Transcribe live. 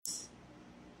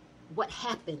what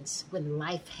happens when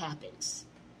life happens.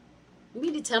 You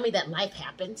mean to tell me that life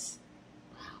happens?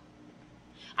 Wow.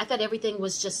 I thought everything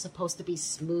was just supposed to be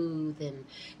smooth and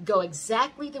go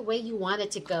exactly the way you want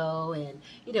it to go. And,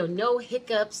 no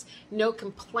hiccups, no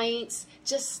complaints.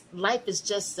 Just life is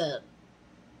just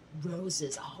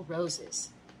roses, all roses.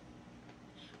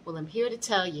 Well, I'm here to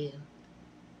tell you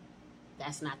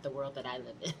that's not the world that I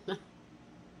live in.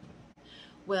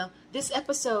 Well, this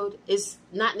episode is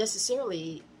not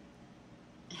necessarily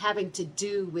having to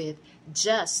do with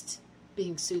just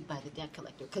being sued by the debt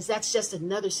collector, because that's just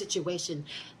another situation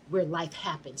where life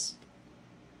happens.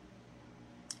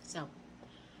 So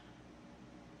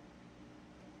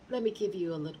let me give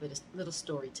you a little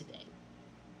story today.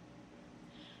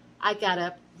 I got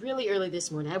up really early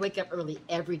this morning. I wake up early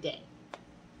every day.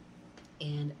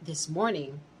 And this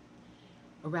morning,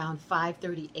 around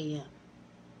 5:30 a.m.,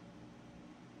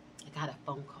 I got a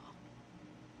phone call.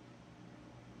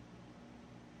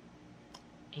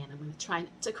 And I'm going to try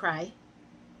not to cry.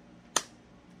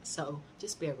 So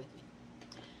just bear with me.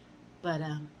 But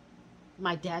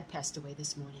my dad passed away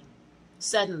this morning.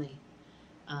 Suddenly.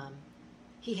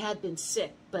 He had been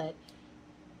sick, but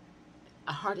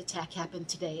a heart attack happened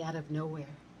today out of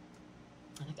nowhere.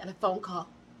 And I got a phone call.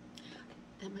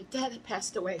 And my dad had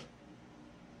passed away.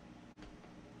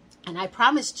 And I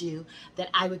promised you that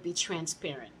I would be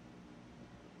transparent.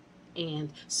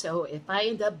 And so if I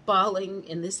end up bawling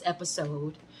in this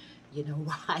episode, you know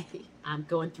why. I'm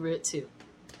going through it too.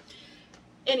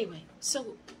 Anyway,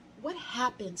 so what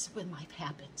happens when life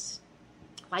happens?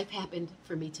 Life happened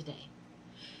for me today.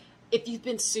 If you've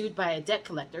been sued by a debt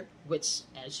collector, which,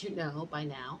 as you know by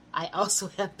now, I also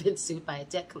have been sued by a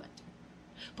debt collector.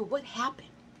 But what happened?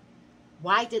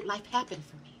 Why did life happen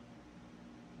for me?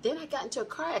 Then I got into a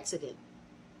car accident.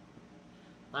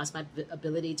 Lost my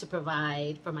ability to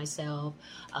provide for myself.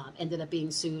 Ended up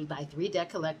being sued by 3 debt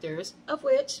collectors, of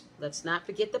which, let's not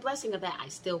forget the blessing of that, I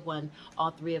still won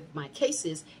all 3 of my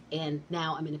cases, and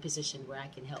now I'm in a position where I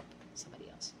can help somebody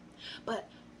else. But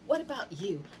what about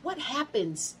you? What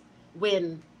happens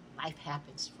when life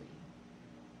happens for you?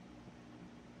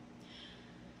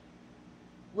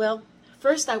 Well,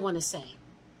 first I want to say,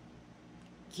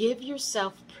 give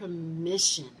yourself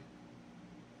permission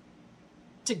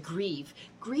to grieve.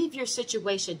 Grieve your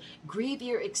situation. Grieve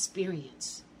your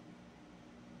experience.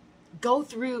 Go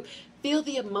through, feel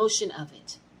the emotion of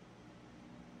it.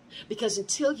 Because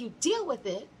until you deal with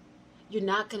it, you're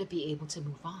not going to be able to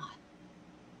move on.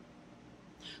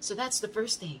 So that's the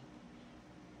first thing.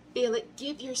 Feel it.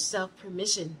 Give yourself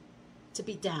permission to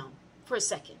be down for a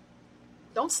second.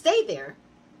 Don't stay there.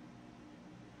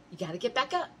 You got to get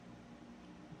back up.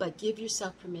 But give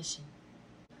yourself permission.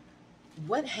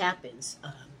 What happens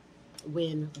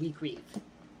when we grieve?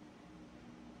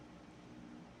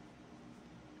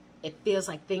 It feels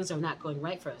like things are not going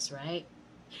right for us, right?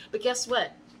 But guess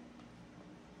what?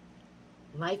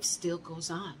 Life still goes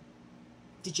on.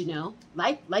 Did you know?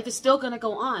 Life is still going to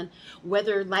go on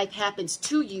whether life happens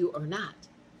to you or not.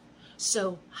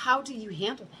 So how do you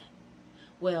handle that?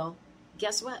 Well,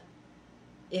 guess what?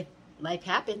 If life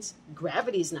happens,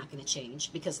 gravity is not going to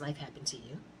change because life happened to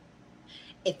you.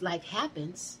 If life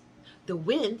happens, the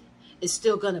wind is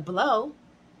still going to blow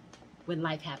when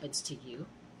life happens to you.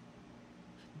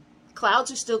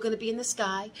 Clouds are still going to be in the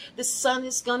sky. The sun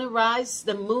is going to rise.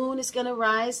 The moon is going to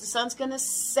rise. The sun's going to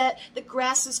set. The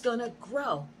grass is going to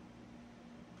grow.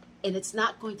 And it's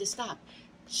not going to stop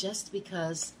just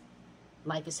because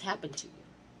life has happened to you.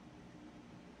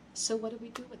 So what do we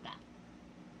do with that?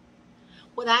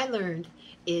 What I learned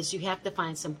is you have to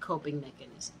find some coping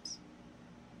mechanisms.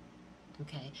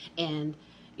 Okay? And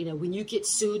when you get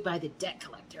sued by the debt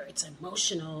collector, it's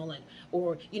emotional,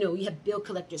 or you have bill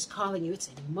collectors calling you, it's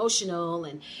emotional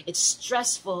and it's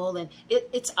stressful, and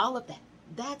it's all of that.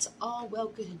 That's all well,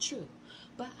 good, and true.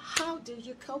 But how do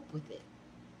you cope with it?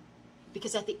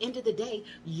 Because at the end of the day,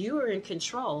 you are in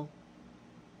control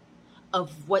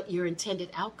of what your intended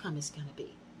outcome is going to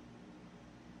be.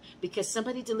 Because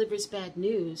somebody delivers bad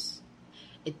news,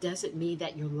 it doesn't mean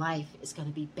that your life is going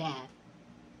to be bad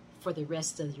for the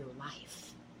rest of your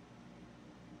life.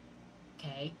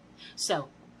 Okay? So,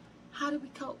 how do we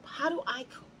cope? How do I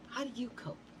cope? How do you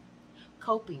cope?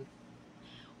 Coping.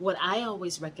 What I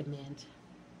always recommend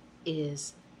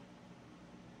is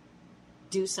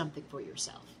do something for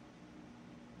yourself.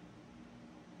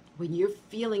 When you're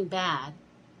feeling bad,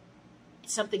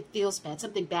 something feels bad,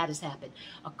 something bad has happened,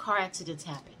 a car accident's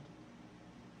happened.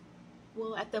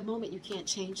 Well, at the moment, you can't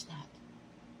change that.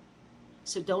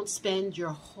 So don't spend your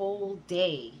whole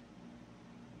day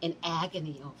in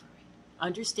agony over it.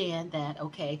 Understand that,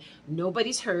 okay,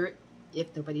 nobody's hurt.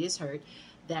 if nobody is hurt,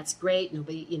 that's great.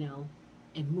 Nobody,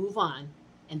 and move on.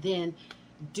 And then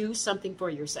do something for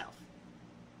yourself.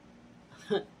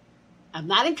 I'm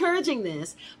not encouraging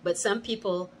this, but some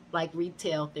people like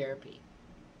retail therapy.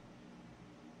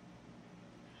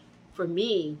 For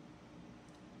me,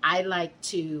 I like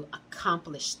to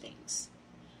accomplish things.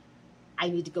 I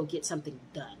need to go get something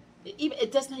done.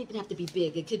 It doesn't even have to be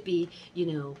big. It could be,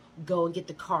 go and get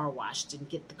the car washed and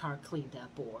get the car cleaned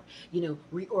up, or,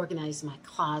 reorganize my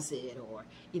closet, or,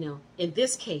 in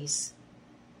this case,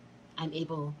 I'm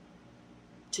able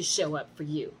to show up for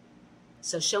you.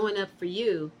 So showing up for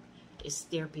you is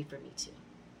therapy for me too.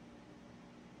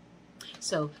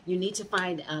 So you need to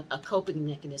find a coping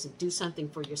mechanism. Do something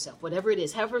for yourself, whatever it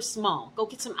is, however small. Go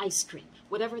get some ice cream,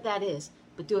 whatever that is,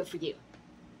 but do it for you.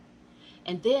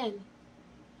 And then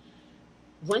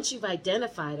once you've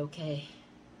identified, okay,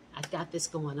 I've got this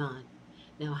going on.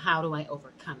 Now, how do I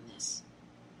overcome this?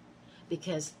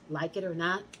 Because like it or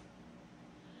not,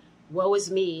 woe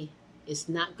is me is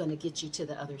not going to get you to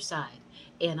the other side.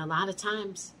 And a lot of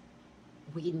times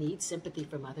we need sympathy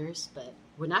from others, but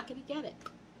we're not going to get it.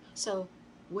 So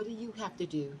what do you have to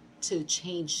do to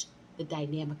change the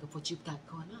dynamic of what you've got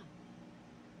going on?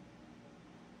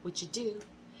 What you do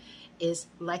is,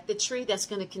 like the tree that's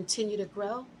going to continue to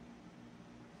grow,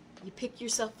 you pick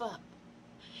yourself up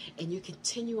and you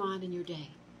continue on in your day.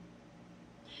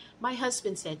 My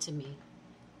husband said to me,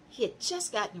 he had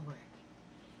just gotten to work,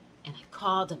 and I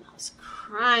called him. I was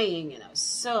crying and I was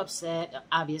so upset,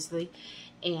 obviously.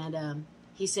 And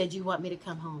he said, "You want me to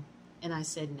come home?" And I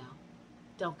said, "No,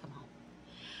 don't come home."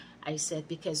 I said,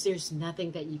 "Because there's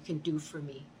nothing that you can do for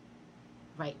me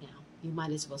right now. You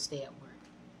might as well stay at work."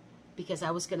 Because I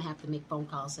was going to have to make phone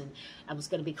calls, and I was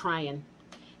going to be crying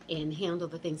and handle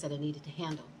the things that I needed to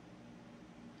handle.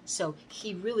 So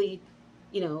he really,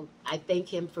 I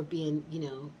thank him for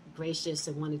being, gracious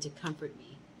and wanting to comfort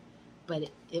me. But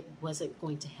it wasn't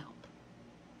going to help.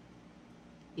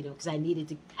 Because I needed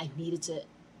to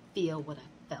feel what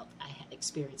I felt. I had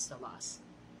experienced the loss.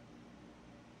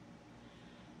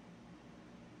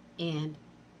 And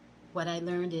what I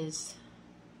learned is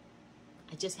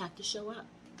I just have to show up.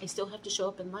 I still have to show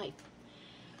up in life.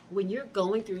 When you're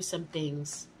going through some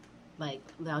things, like,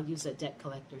 I'll use a debt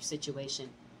collector situation.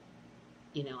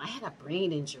 I had a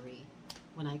brain injury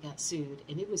when I got sued,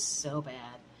 and it was so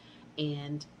bad.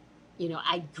 And,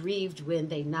 I grieved when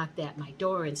they knocked at my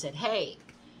door and said, "Hey,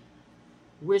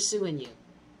 we're suing you."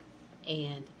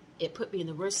 And it put me in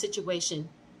the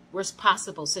worst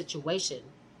possible situation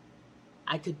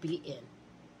I could be in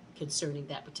concerning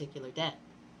that particular debt.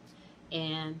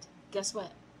 And guess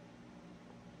what?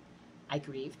 I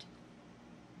grieved.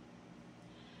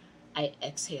 I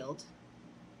exhaled.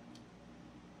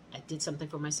 I did something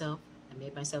for myself. I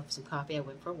made myself some coffee. I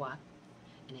went for a walk.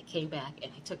 And I came back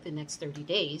and I took the next 30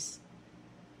 days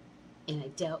and I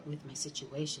dealt with my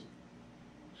situation.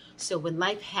 So when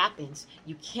life happens,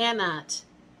 you cannot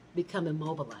become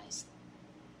immobilized.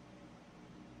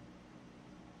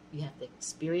 You have to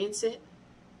experience it,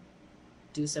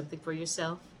 do something for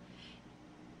yourself,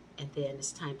 and then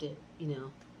it's time to,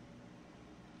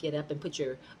 get up and put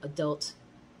your adult,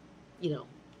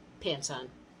 pants on,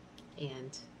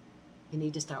 and you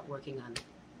need to start working on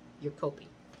your coping.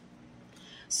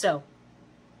 So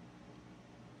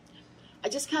I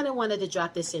just kind of wanted to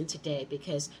drop this in today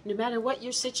because no matter what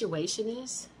your situation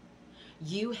is,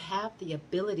 you have the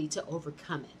ability to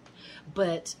overcome it.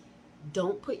 But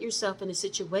don't put yourself in a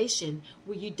situation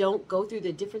where you don't go through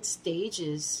the different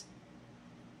stages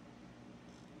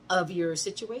of your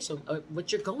situation or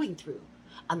what you're going through.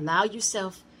 Allow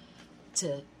yourself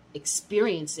to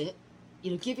experience it.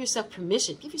 Give yourself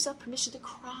permission. Give yourself permission to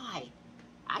cry.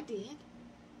 I did.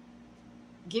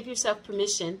 Give yourself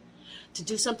permission to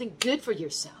do something good for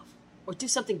yourself or do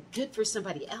something good for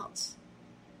somebody else.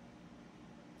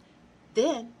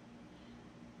 Then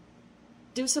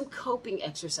do some coping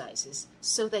exercises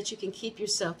so that you can keep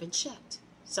yourself in check.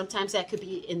 Sometimes that could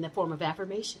be in the form of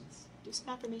affirmations. Do some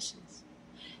affirmations.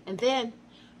 And then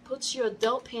put your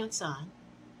adult pants on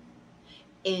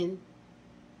and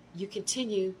you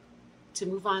continue to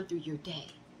move on through your day.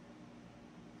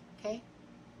 Okay?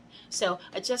 So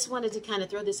I just wanted to kind of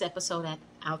throw this episode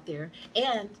out there.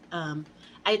 And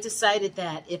I decided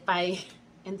that if I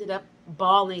ended up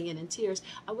bawling and in tears,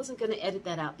 I wasn't going to edit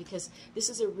that out because this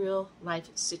is a real life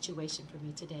situation for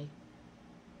me today.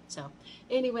 So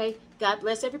anyway, God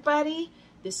bless everybody.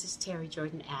 This is Terry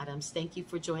Jordan Adams. Thank you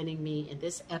for joining me in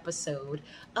this episode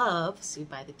of Sued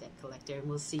by the Debt Collector. And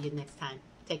we'll see you next time.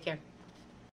 Take care.